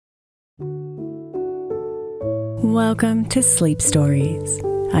Welcome to Sleep Stories.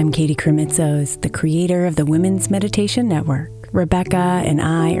 I'm Katie Krimitsos, the creator of the Women's Meditation Network. Rebecca and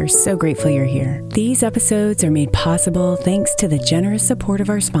I are so grateful you're here. These episodes are made possible thanks to the generous support of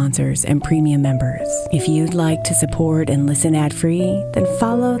our sponsors and premium members. If you'd like to support and listen ad-free, then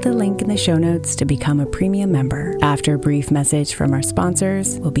follow the link in the show notes to become a premium member. After a brief message from our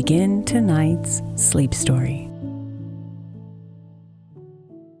sponsors, we'll begin tonight's sleep story.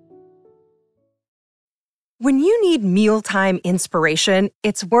 When you need mealtime inspiration,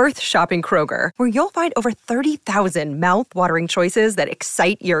 it's worth shopping Kroger, where you'll find over 30,000 mouth-watering choices that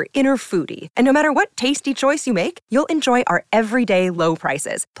excite your inner foodie. And no matter what tasty choice you make, you'll enjoy our everyday low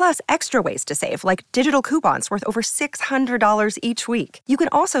prices, plus extra ways to save, like digital coupons worth over $600 each week. You can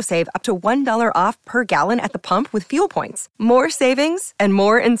also save up to $1 off per gallon at the pump with fuel points. More savings and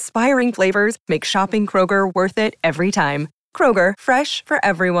more inspiring flavors make shopping Kroger worth it every time. Kroger, fresh for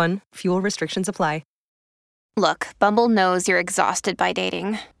everyone. Fuel restrictions apply. Look, Bumble knows you're exhausted by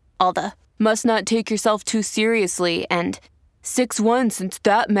dating. All the, must not take yourself too seriously, and 6'1" since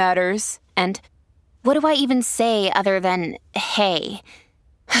that matters, and what do I even say other than, hey?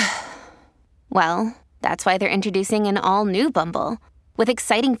 Well, that's why they're introducing an all-new Bumble, with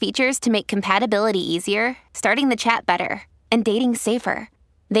exciting features to make compatibility easier, starting the chat better, and dating safer.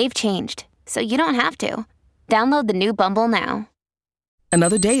 They've changed, so you don't have to. Download the new Bumble now.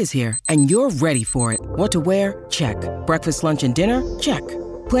 Another day is here, and you're ready for it. What to wear? Check. Breakfast, lunch, and dinner? Check.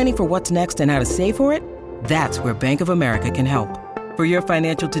 Planning for what's next and how to save for it? That's where Bank of America can help. For your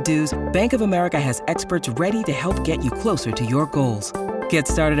financial to-dos, Bank of America has experts ready to help get you closer to your goals. Get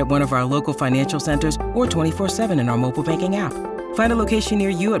started at one of our local financial centers or 24/7 in our mobile banking app. Find a location near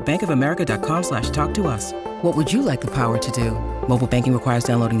you at bankofamerica.com/talktous. What would you like the power to do? Mobile banking requires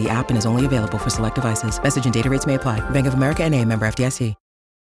downloading the app and is only available for select devices. Message and data rates may apply. Bank of America N.A., member FDIC.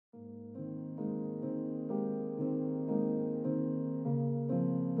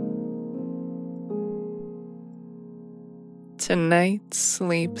 Tonight's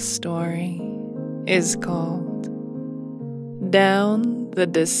sleep story is called Down the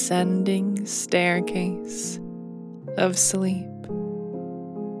Descending Staircase of Sleep.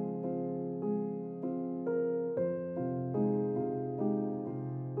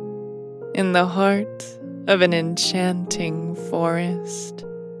 In the heart of an enchanting forest,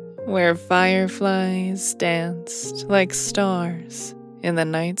 where fireflies danced like stars in the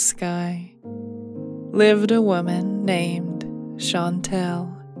night sky, lived a woman named Chantel.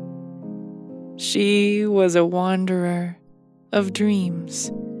 She was a wanderer of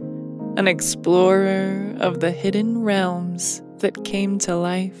dreams, an explorer of the hidden realms that came to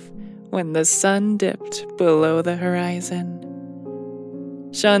life when the sun dipped below the horizon.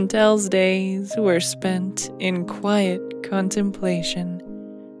 Chantel's days were spent in quiet contemplation,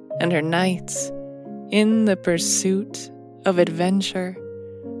 and her nights in the pursuit of adventure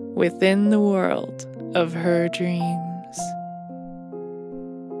within the world of her dreams.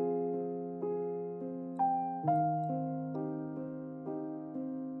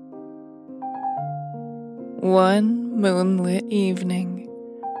 One moonlit evening,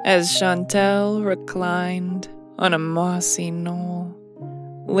 as Chantel reclined on a mossy knoll,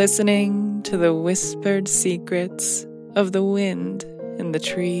 listening to the whispered secrets of the wind in the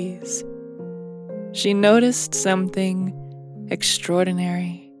trees, she noticed something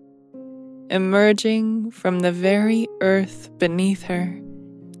extraordinary. Emerging from the very earth beneath her,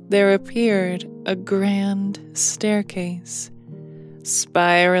 there appeared a grand staircase,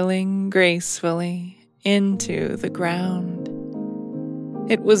 spiraling gracefully into the ground.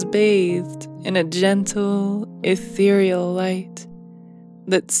 It was bathed in a gentle, ethereal light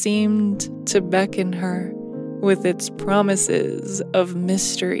that seemed to beckon her with its promises of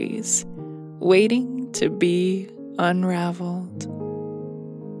mysteries waiting to be unraveled.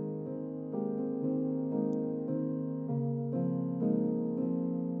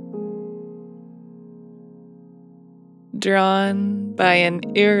 Drawn by an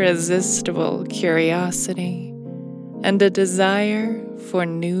irresistible curiosity and a desire for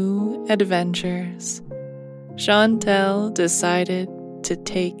new adventures, Chantel decided to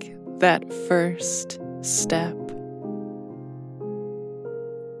take that first step.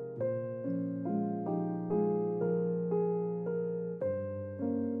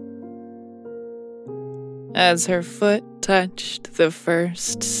 As her foot touched the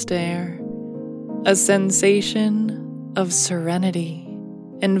first stair, a sensation of serenity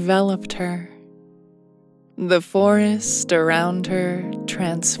enveloped her. The forest around her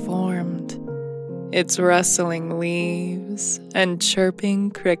transformed, its rustling leaves and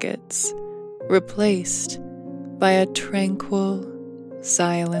chirping crickets replaced by a tranquil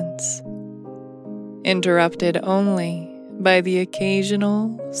silence. interrupted only by the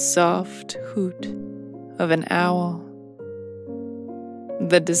occasional soft hoot of an owl.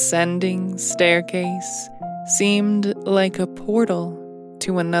 The descending staircase seemed like a portal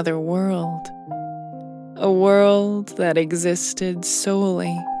to another world, a world that existed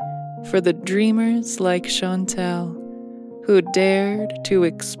solely for the dreamers like Chantel who dared to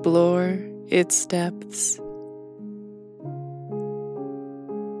explore its depths.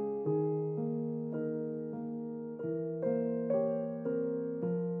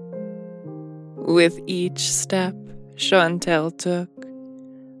 With each step Chantel took,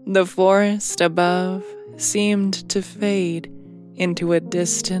 the forest above seemed to fade into a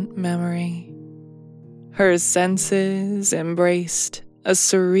distant memory. Her senses embraced a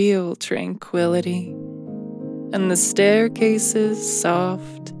surreal tranquility, and the staircase's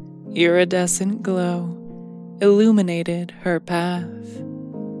soft, iridescent glow illuminated her path.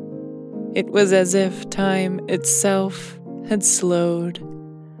 It was as if time itself had slowed,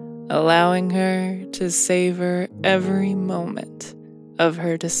 allowing her to savor every moment of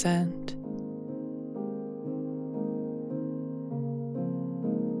her descent.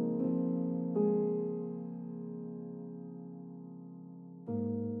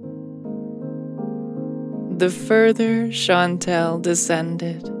 The further Chantel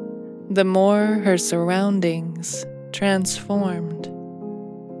descended, the more her surroundings transformed.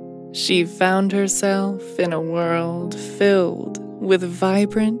 She found herself in a world filled with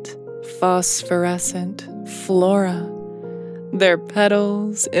vibrant, phosphorescent flora, their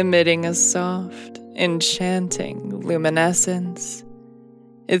petals emitting a soft, enchanting luminescence.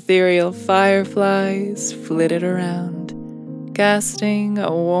 Ethereal fireflies flitted around, casting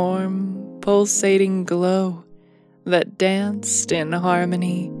a warm, pulsating glow that danced in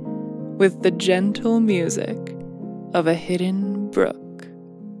harmony with the gentle music of a hidden brook.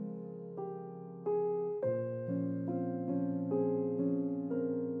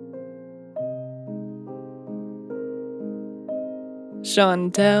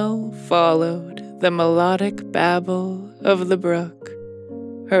 Chantel followed the melodic babble of the brook,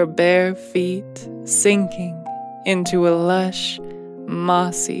 her bare feet sinking into a lush,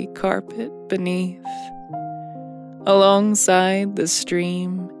 mossy carpet beneath. Alongside the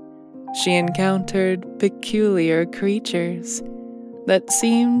stream, she encountered peculiar creatures that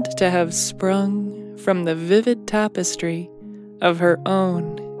seemed to have sprung from the vivid tapestry of her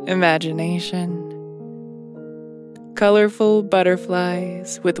own imagination. Colorful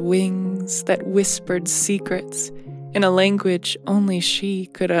butterflies with wings that whispered secrets in a language only she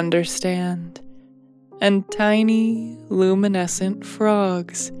could understand, and tiny, luminescent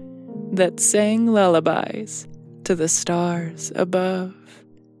frogs that sang lullabies to the stars above.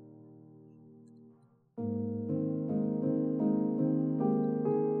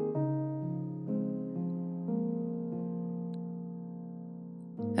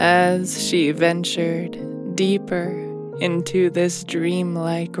 As she ventured deeper into this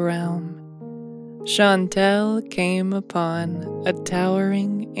dreamlike realm, Chantel came upon a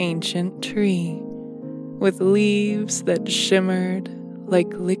towering ancient tree with leaves that shimmered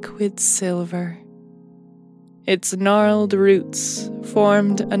like liquid silver. Its gnarled roots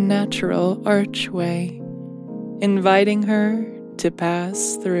formed a natural archway, inviting her to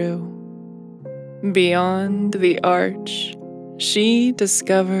pass through. Beyond the arch, she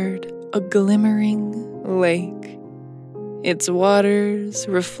discovered a glimmering lake, its waters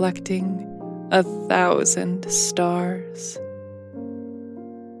reflecting 1,000 stars.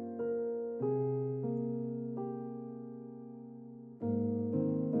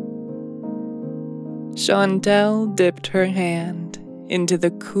 Chantel dipped her hand into the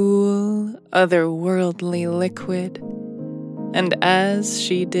cool, otherworldly liquid, and as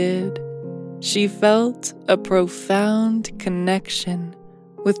she did, she felt a profound connection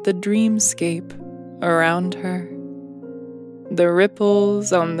with the dreamscape around her. The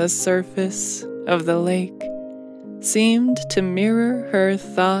ripples on the surface of the lake seemed to mirror her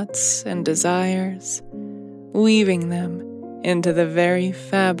thoughts and desires, weaving them into the very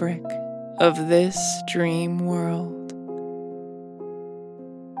fabric of this dream world.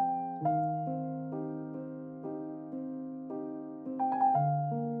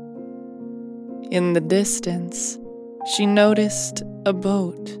 In the distance, she noticed a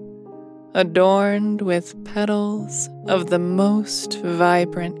boat adorned with petals of the most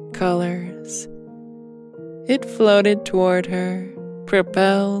vibrant colors. It floated toward her,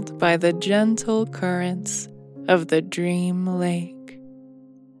 propelled by the gentle currents of the dream lake.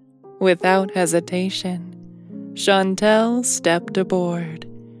 Without hesitation, Chantel stepped aboard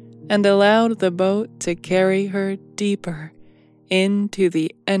and allowed the boat to carry her deeper into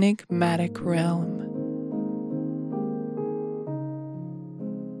the enigmatic realm.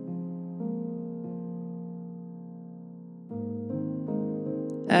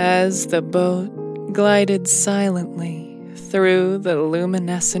 As the boat glided silently through the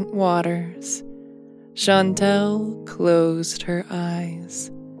luminescent waters, Chantel closed her eyes,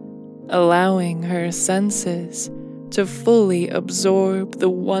 allowing her senses to fully absorb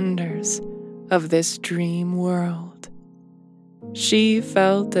the wonders of this dream world. She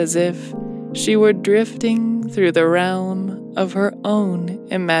felt as if she were drifting through the realm of her own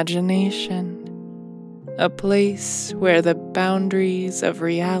imagination, a place where the boundaries of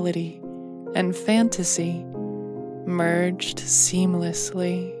reality and fantasy merged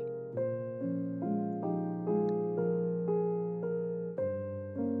seamlessly.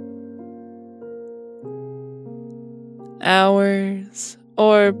 Hours,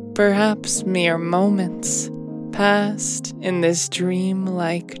 or perhaps mere moments, passed in this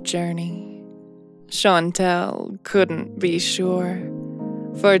dream-like journey. Chantel couldn't be sure,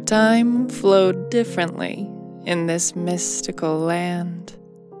 for time flowed differently in this mystical land.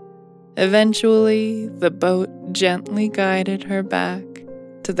 Eventually, the boat gently guided her back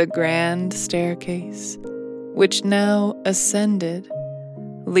to the grand staircase, which now ascended,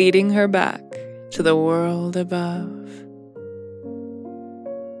 leading her back to the world above.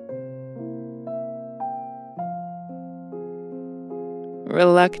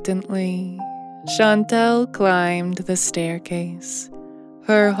 Reluctantly, Chantel climbed the staircase,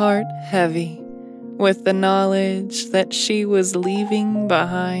 her heart heavy with the knowledge that she was leaving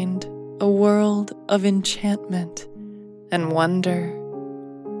behind a world of enchantment and wonder.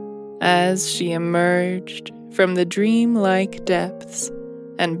 As she emerged from the dreamlike depths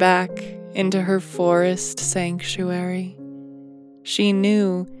and back into her forest sanctuary, she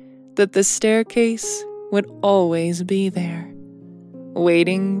knew that the staircase would always be there,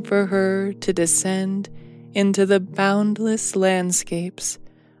 waiting for her to descend into the boundless landscapes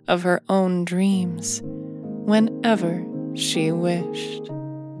of her own dreams whenever she wished.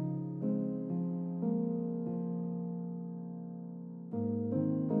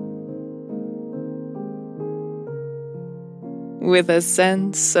 With a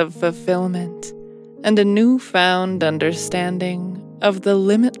sense of fulfillment and a newfound understanding of the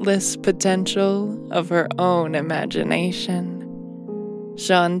limitless potential of her own imagination,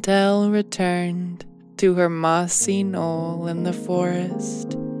 Chantel returned to her mossy knoll in the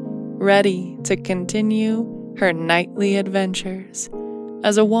forest, ready to continue her nightly adventures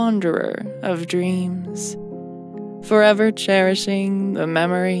as a wanderer of dreams, forever cherishing the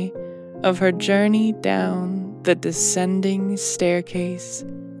memory of her journey down the descending staircase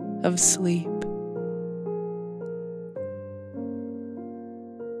of sleep.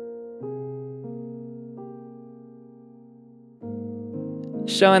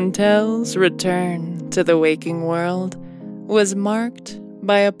 Chantel's return to the waking world was marked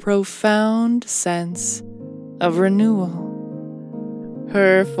by a profound sense of renewal.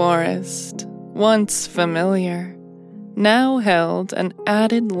 Her forest, once familiar, now held an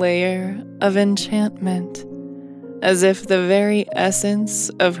added layer of enchantment, as if the very essence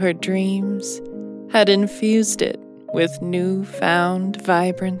of her dreams had infused it with newfound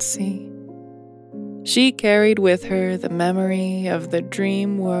vibrancy. She carried with her the memory of the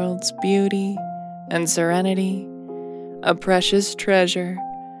dream world's beauty and serenity, a precious treasure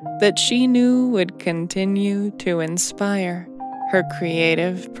that she knew would continue to inspire her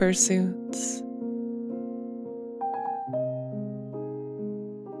creative pursuits.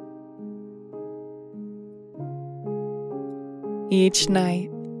 Each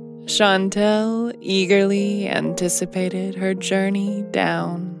night, Chantel eagerly anticipated her journey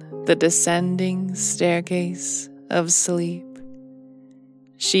down the descending staircase of sleep.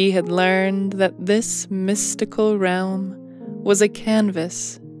 She had learned that this mystical realm was a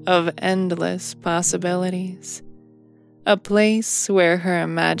canvas of endless possibilities, a place where her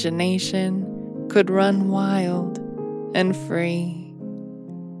imagination could run wild and free.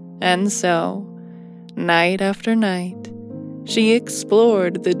 And so, night after night, she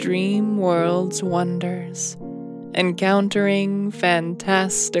explored the dream world's wonders, encountering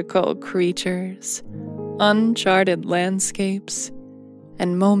fantastical creatures, uncharted landscapes,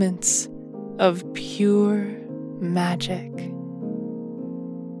 and moments of pure magic.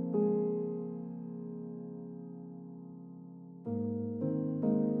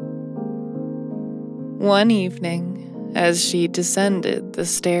 One evening, as she descended the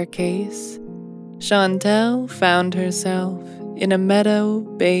staircase, Chantel found herself in a meadow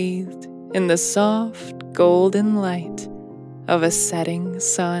bathed in the soft golden light of a setting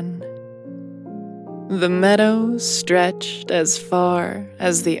sun. The meadow stretched as far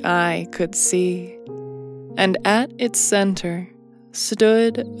as the eye could see, and at its center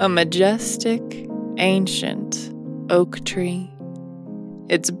stood a majestic, ancient oak tree,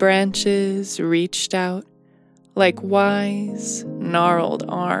 Its branches reached out like wise, gnarled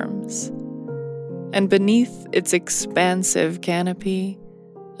arms, and beneath its expansive canopy,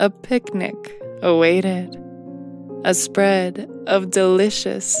 a picnic awaited, a spread of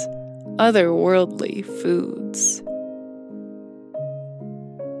delicious, otherworldly foods.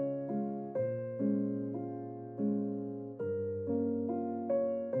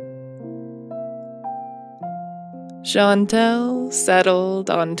 Chantel settled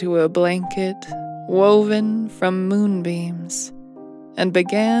onto a blanket woven from moonbeams and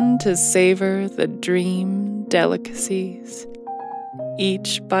began to savor the dream delicacies.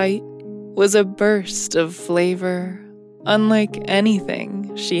 Each bite was a burst of flavor unlike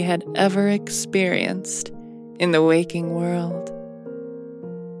anything she had ever experienced in the waking world.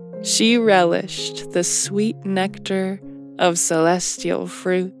 She relished the sweet nectar of celestial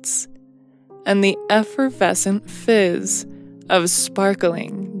fruits and the effervescent fizz of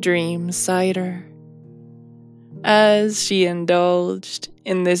sparkling dream cider. As she indulged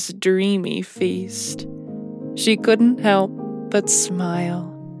in this dreamy feast, she couldn't help but smile,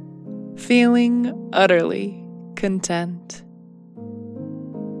 feeling utterly content.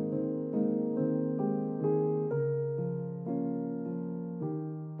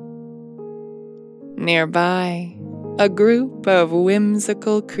 Nearby, a group of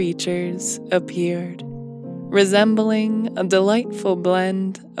whimsical creatures appeared, resembling a delightful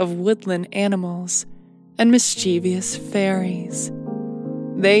blend of woodland animals and mischievous fairies.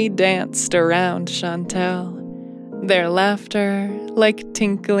 They danced around Chantel, their laughter like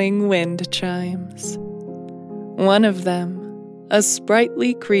tinkling wind chimes. One of them, a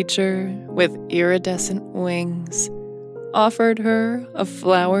sprightly creature with iridescent wings, offered her a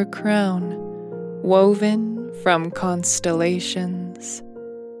flower crown woven from constellations.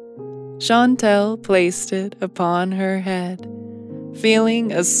 Chantel placed it upon her head,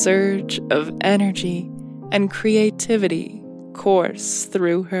 feeling a surge of energy and creativity course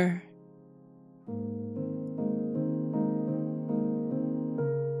through her.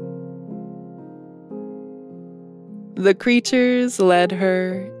 The creatures led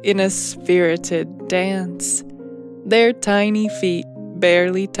her in a spirited dance, their tiny feet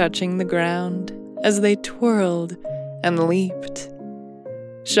barely touching the ground as they twirled and leaped.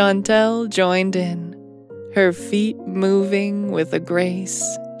 Chantel joined in, her feet moving with a grace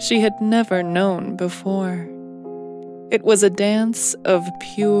she had never known before. It was a dance of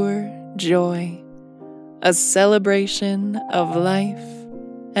pure joy, a celebration of life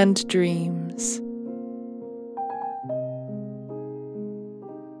and dreams.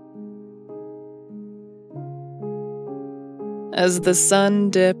 As the sun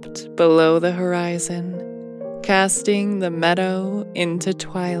dipped below the horizon, casting the meadow into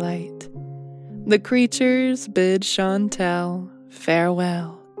twilight, the creatures bid Chantel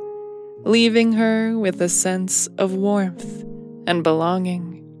farewell, leaving her with a sense of warmth and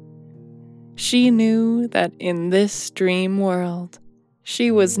belonging. She knew that in this dream world, she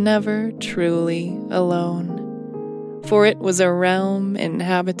was never truly alone, for it was a realm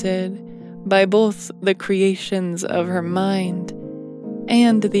inhabited by both the creations of her mind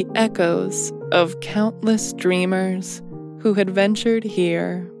and the echoes of countless dreamers who had ventured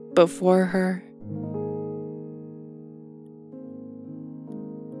here before her.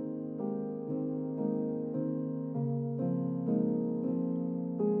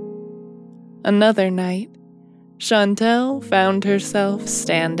 Another night, Chantel found herself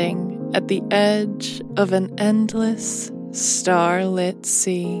standing at the edge of an endless, starlit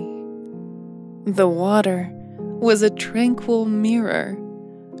sea. The water was a tranquil mirror,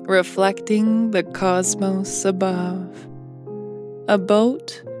 reflecting the cosmos above. A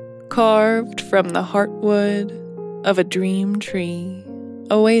boat carved from the heartwood of a dream tree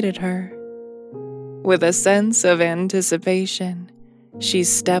awaited her. With a sense of anticipation, she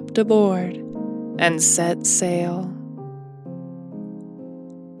stepped aboard and set sail.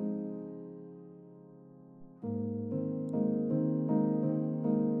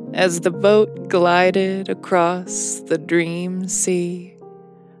 As the boat glided across the dream sea,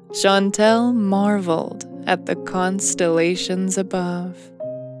 Chantel marveled at the constellations above,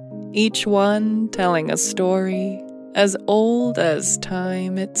 each one telling a story as old as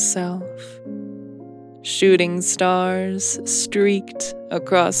time itself. Shooting stars streaked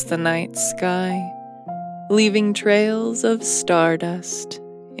across the night sky, leaving trails of stardust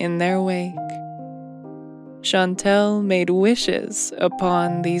in their wake. Chantel made wishes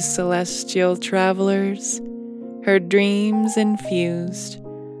upon these celestial travelers, her dreams infused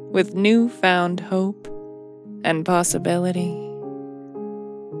with newfound hope and possibility.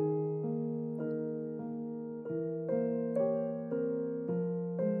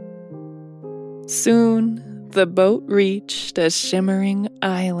 Soon, the boat reached a shimmering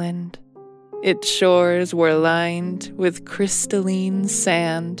island. Its shores were lined with crystalline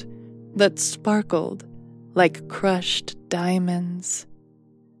sand that sparkled like crushed diamonds.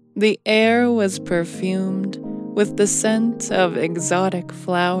 The air was perfumed with the scent of exotic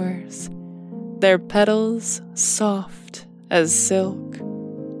flowers, their petals soft as silk.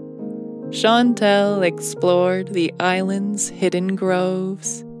 Chantel explored the island's hidden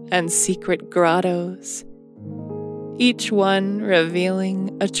groves and secret grottos, each one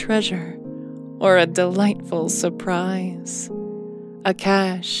revealing a treasure or a delightful surprise, a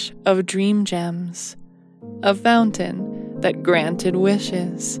cache of dream gems, a fountain that granted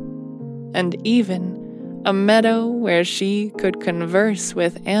wishes, and even a meadow where she could converse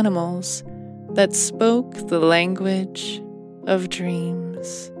with animals that spoke the language of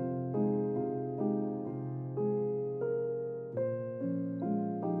dreams.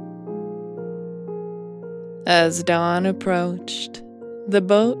 As dawn approached, the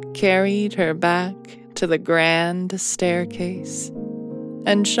boat carried her back to the grand staircase,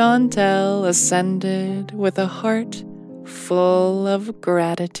 and Chantel ascended with a heart full of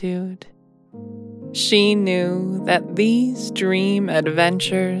gratitude. She knew that these dream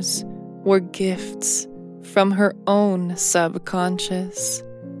adventures were gifts from her own subconscious,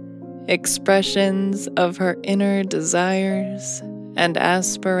 expressions of her inner desires and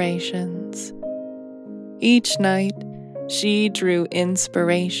aspirations. Each night, she drew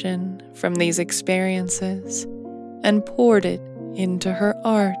inspiration from these experiences and poured it into her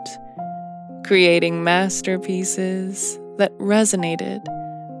art, creating masterpieces that resonated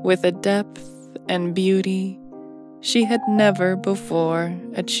with a depth and beauty she had never before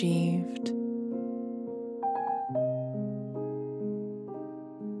achieved.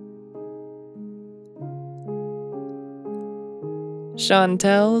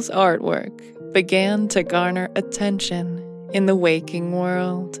 Chantel's artwork began to garner attention in the waking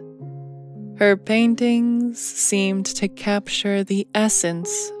world. Her paintings seemed to capture the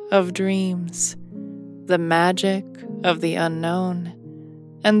essence of dreams, the magic of the unknown,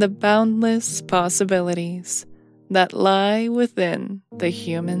 and the boundless possibilities that lie within the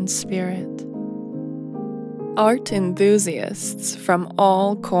human spirit. Art enthusiasts from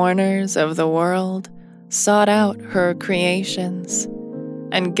all corners of the world sought out her creations,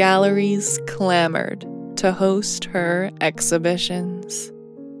 and galleries clamored to host her exhibitions.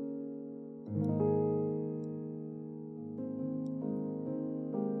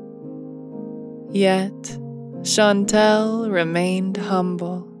 Yet, Chantel remained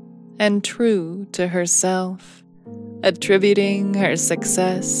humble and true to herself, attributing her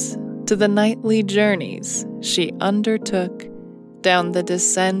success to the nightly journeys she undertook down the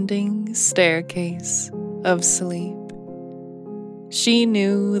descending staircase of sleep. She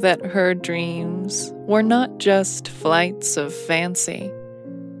knew that her dreams were not just flights of fancy,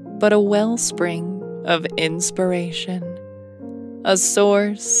 but a wellspring of inspiration, a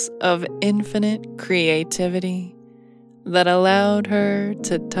source of infinite creativity that allowed her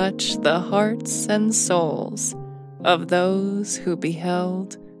to touch the hearts and souls of those who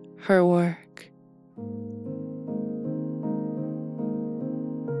beheld her work.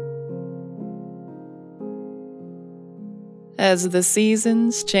 As the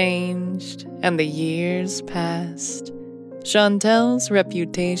seasons changed and the years passed, Chantel's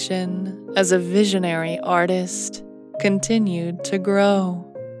reputation as a visionary artist continued to grow.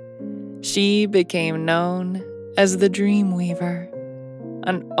 She became known as the Dreamweaver,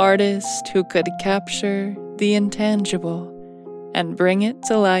 an artist who could capture the intangible and bring it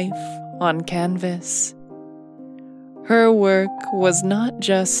to life on canvas. Her work was not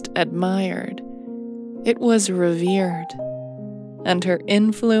just admired, it was revered, and her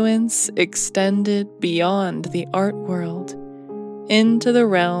influence extended beyond the art world into the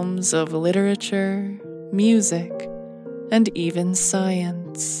realms of literature, music, and even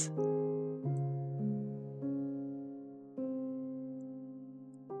science.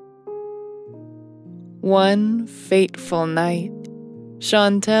 One fateful night,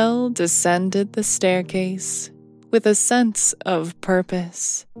 Chantel descended the staircase with a sense of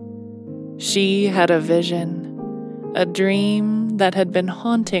purpose. She had a vision, a dream that had been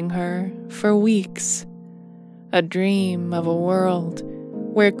haunting her for weeks, a dream of a world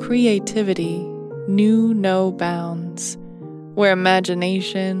where creativity knew no bounds, where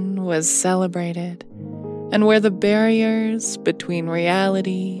imagination was celebrated, and where the barriers between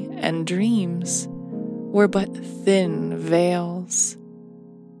reality and dreams were but thin veils.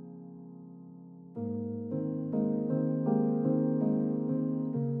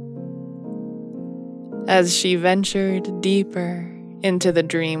 As she ventured deeper into the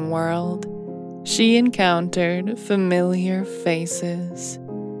dream world, she encountered familiar faces,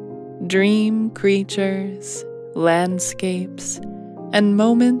 dream creatures, landscapes, and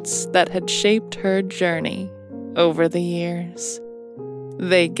moments that had shaped her journey over the years.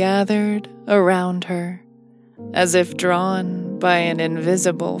 They gathered around her, as if drawn by an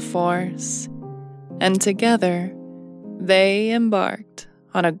invisible force, and together they embarked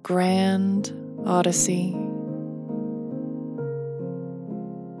on a grand odyssey.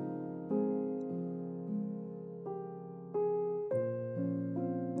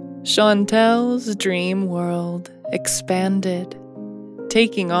 Chantel's dream world expanded,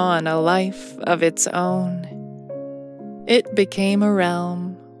 taking on a life of its own. It became a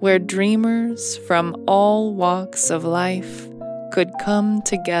realm where dreamers from all walks of life could come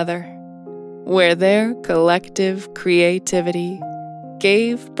together, where their collective creativity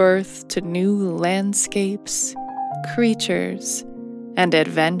gave birth to new landscapes, creatures, and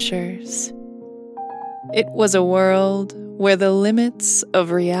adventures. It was a world where the limits of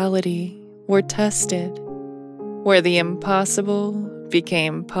reality were tested, where the impossible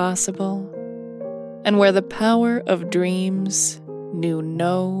became possible, and where the power of dreams knew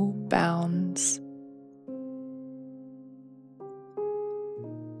no bounds.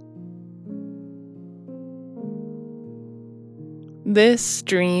 This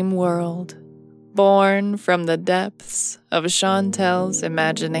dream world, born from the depths of Chantel's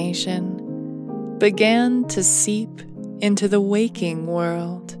imagination, began to seep into the waking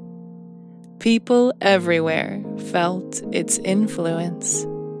world. People everywhere felt its influence,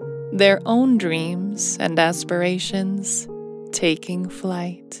 their own dreams and aspirations taking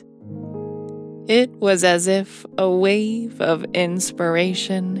flight. It was as if a wave of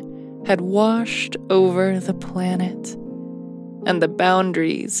inspiration had washed over the planet, and the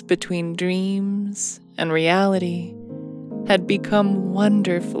boundaries between dreams and reality had become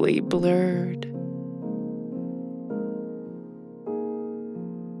wonderfully blurred.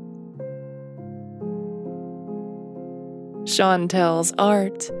 Chantel's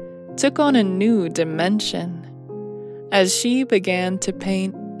art took on a new dimension as she began to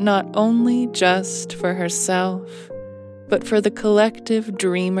paint not only just for herself, but for the collective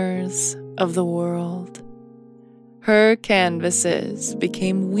dreamers of the world. Her canvases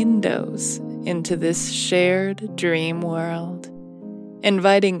became windows into this shared dream world,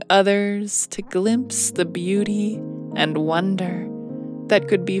 inviting others to glimpse the beauty and wonder that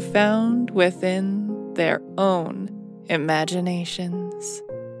could be found within their own imaginations.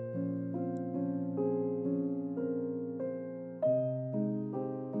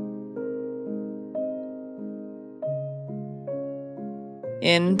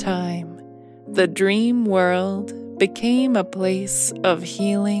 In time, the dream world became a place of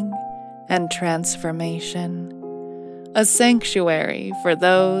healing and transformation, a sanctuary for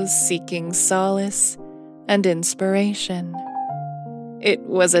those seeking solace and inspiration. It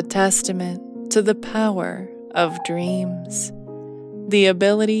was a testament to the power of dreams, the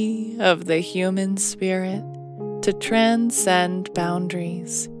ability of the human spirit to transcend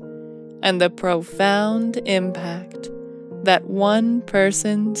boundaries, and the profound impact that one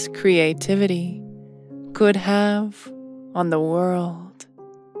person's creativity could have on the world.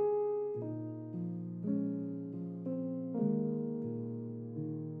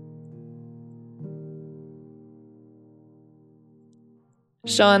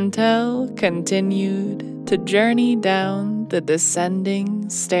 Chantel continued to journey down the descending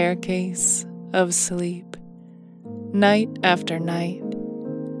staircase of sleep, night after night,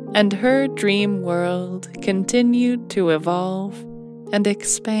 and her dream world continued to evolve and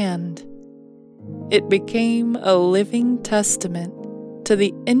expand. It became a living testament to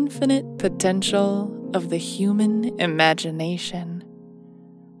the infinite potential of the human imagination,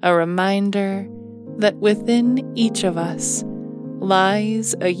 a reminder that within each of us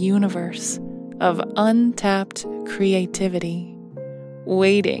lies a universe of untapped creativity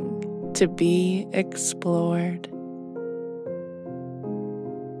waiting to be explored.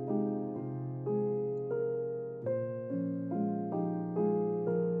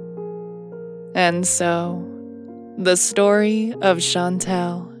 And so, the story of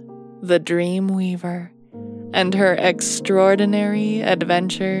Chantel, the dream weaver, and her extraordinary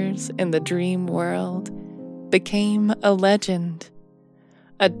adventures in the dream world became a legend,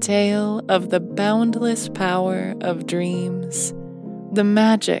 a tale of the boundless power of dreams, the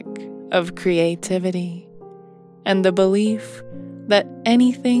magic of creativity, and the belief that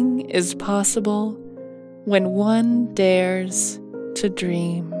anything is possible when one dares to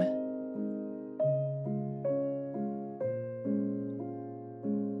dream.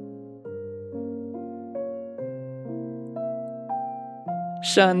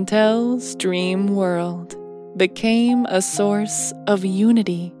 Chantel's dream world became a source of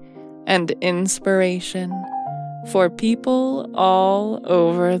unity and inspiration for people all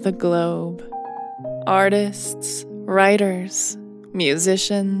over the globe. Artists, writers,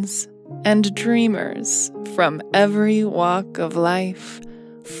 musicians, and dreamers from every walk of life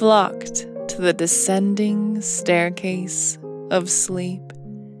flocked to the descending staircase of sleep,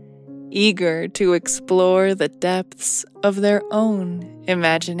 eager to explore the depths of their own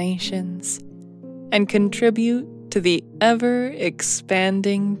imaginations and contribute to the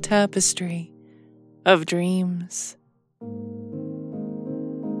ever-expanding tapestry of dreams.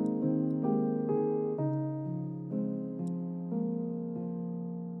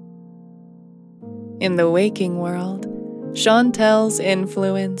 In the waking world, Chantel's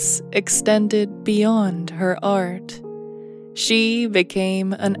influence extended beyond her art. She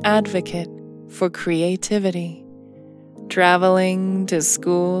became an advocate for creativity, traveling to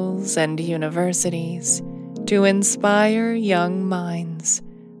schools and universities to inspire young minds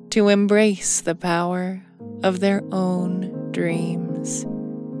to embrace the power of their own dreams.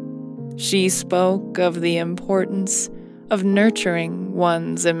 She spoke of the importance of nurturing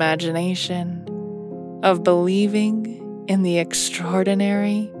one's imagination, of believing in the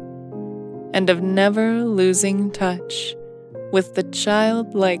extraordinary, and of never losing touch with the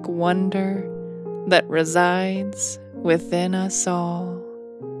childlike wonder that resides within us all.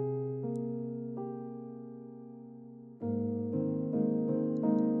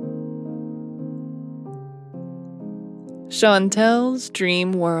 Chantel's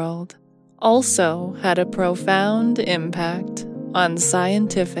dream world also had a profound impact on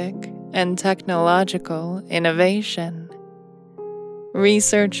scientific and technological innovation.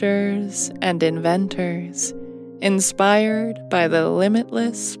 Researchers and inventors, inspired by the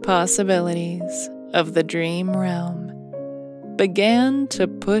limitless possibilities of the dream realm, began to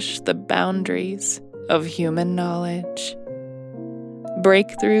push the boundaries of human knowledge.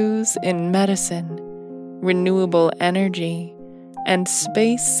 Breakthroughs in medicine, renewable energy, and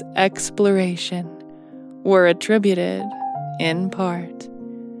space exploration were attributed, in part,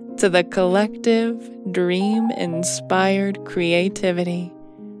 to the collective, dream-inspired creativity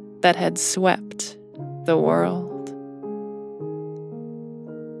that had swept the world.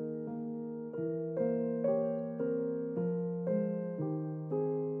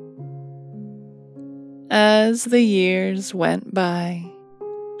 As the years went by,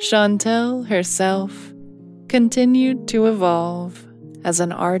 Chantel herself continued to evolve as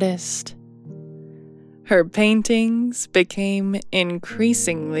an artist. Her paintings became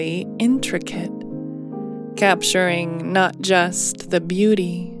increasingly intricate, capturing not just the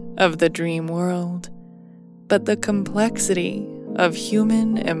beauty of the dream world, but the complexity of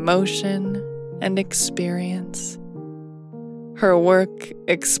human emotion and experience. Her work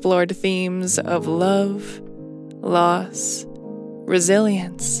explored themes of love, loss,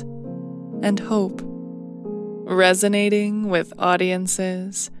 resilience, and hope, resonating with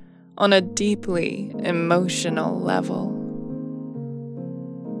audiences on a deeply emotional level.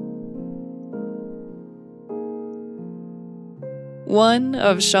 One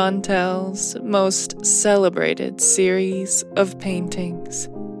of Chantel's most celebrated series of paintings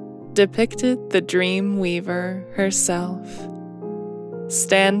depicted the dream weaver herself,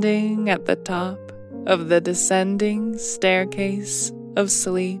 standing at the top of the descending staircase of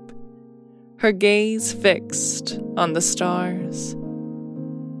sleep, her gaze fixed on the stars.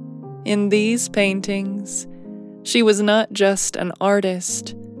 In these paintings, she was not just an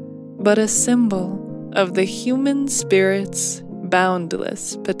artist, but a symbol of the human spirit's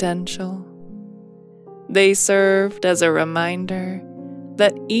boundless potential. They served as a reminder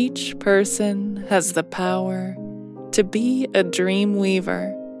that each person has the power to be a dream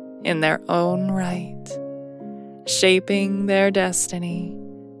weaver in their own right, shaping their destiny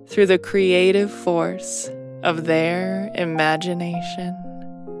through the creative force of their imagination.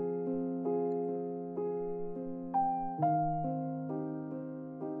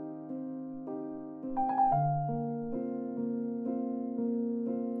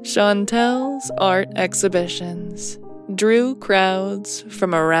 Chantel's art exhibitions drew crowds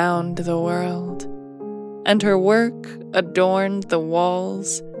from around the world, and her work adorned the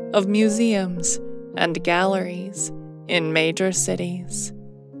walls of museums and galleries in major cities.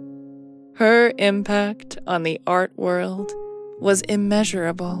 Her impact on the art world was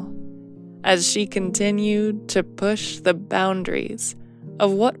immeasurable as she continued to push the boundaries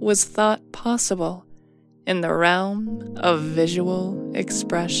of what was thought possible in the realm of visual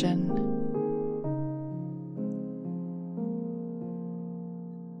expression.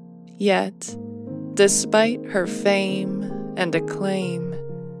 Yet, despite her fame and acclaim,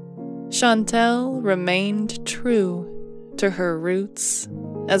 Chantel remained true to her roots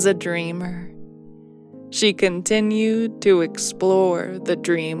as a dreamer. She continued to explore the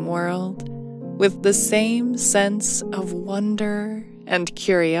dream world with the same sense of wonder and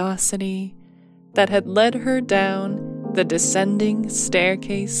curiosity that had led her down the descending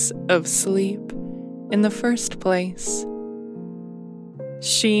staircase of sleep in the first place.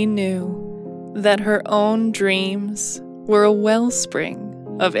 She knew that her own dreams were a wellspring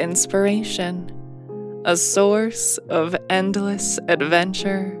of inspiration, a source of endless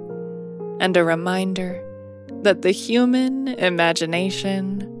adventure, and a reminder that the human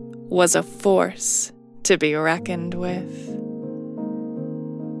imagination was a force to be reckoned with.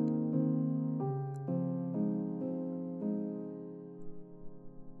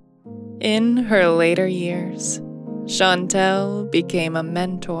 In her later years, Chantel became a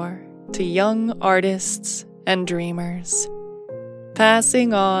mentor to young artists and dreamers,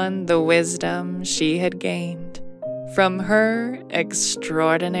 passing on the wisdom she had gained from her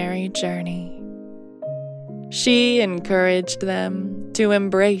extraordinary journey. She encouraged them to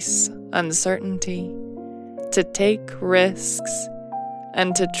embrace uncertainty, to take risks,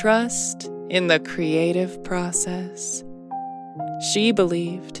 and to trust in the creative process. She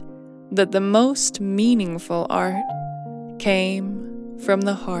believed that the most meaningful art came from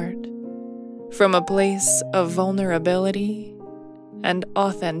the heart, from a place of vulnerability and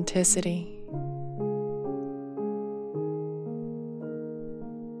authenticity.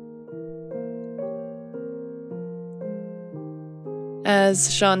 As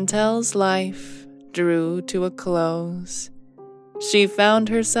Chantel's life drew to a close, she found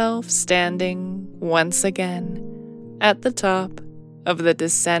herself standing once again at the top of the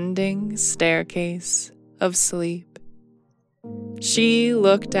descending staircase of sleep. She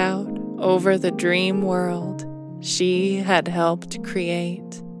looked out over the dream world she had helped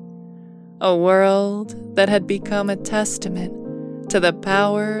create, a world that had become a testament to the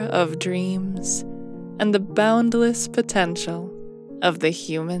power of dreams and the boundless potential of the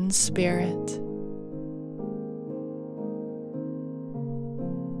human spirit.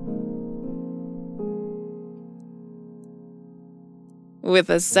 With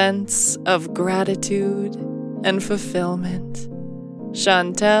a sense of gratitude and fulfillment,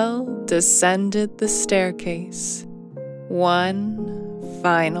 Chantel descended the staircase one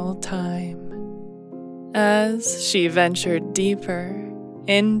final time. As she ventured deeper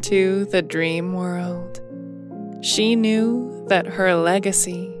into the dream world, she knew that her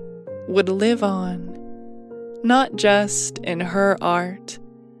legacy would live on, not just in her art,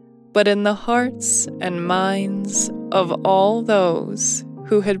 but in the hearts and minds of all those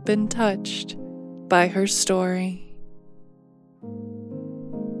who had been touched by her story.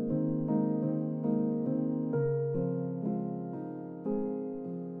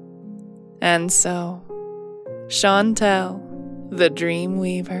 And so, Chantel, the Dream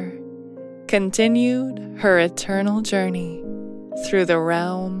Weaver, continued her eternal journey through the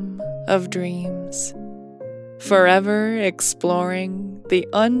realm of dreams, forever exploring the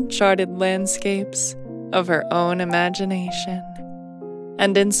uncharted landscapes of her own imagination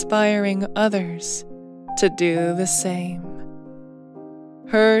and inspiring others to do the same.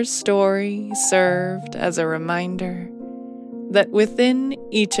 Her story served as a reminder that within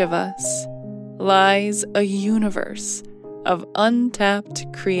each of us lies a universe of untapped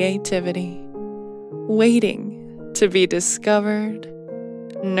creativity, waiting to be discovered,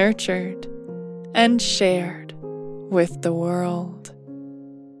 nurtured, and shared with the world.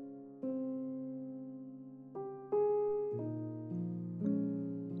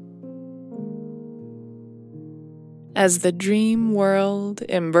 As the dream world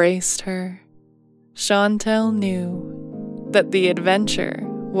embraced her, Chantel knew that the adventure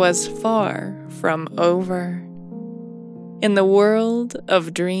was far from over. In the world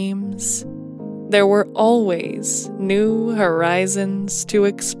of dreams, there were always new horizons to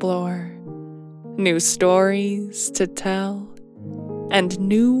explore, new stories to tell, and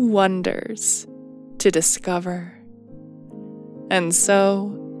new wonders to discover. And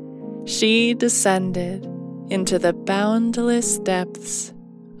so, she descended into the boundless depths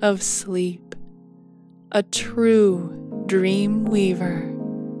of sleep, a true dream weaver,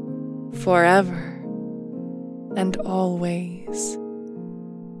 forever and always.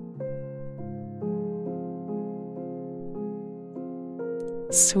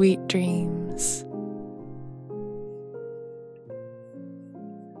 Sweet dreams.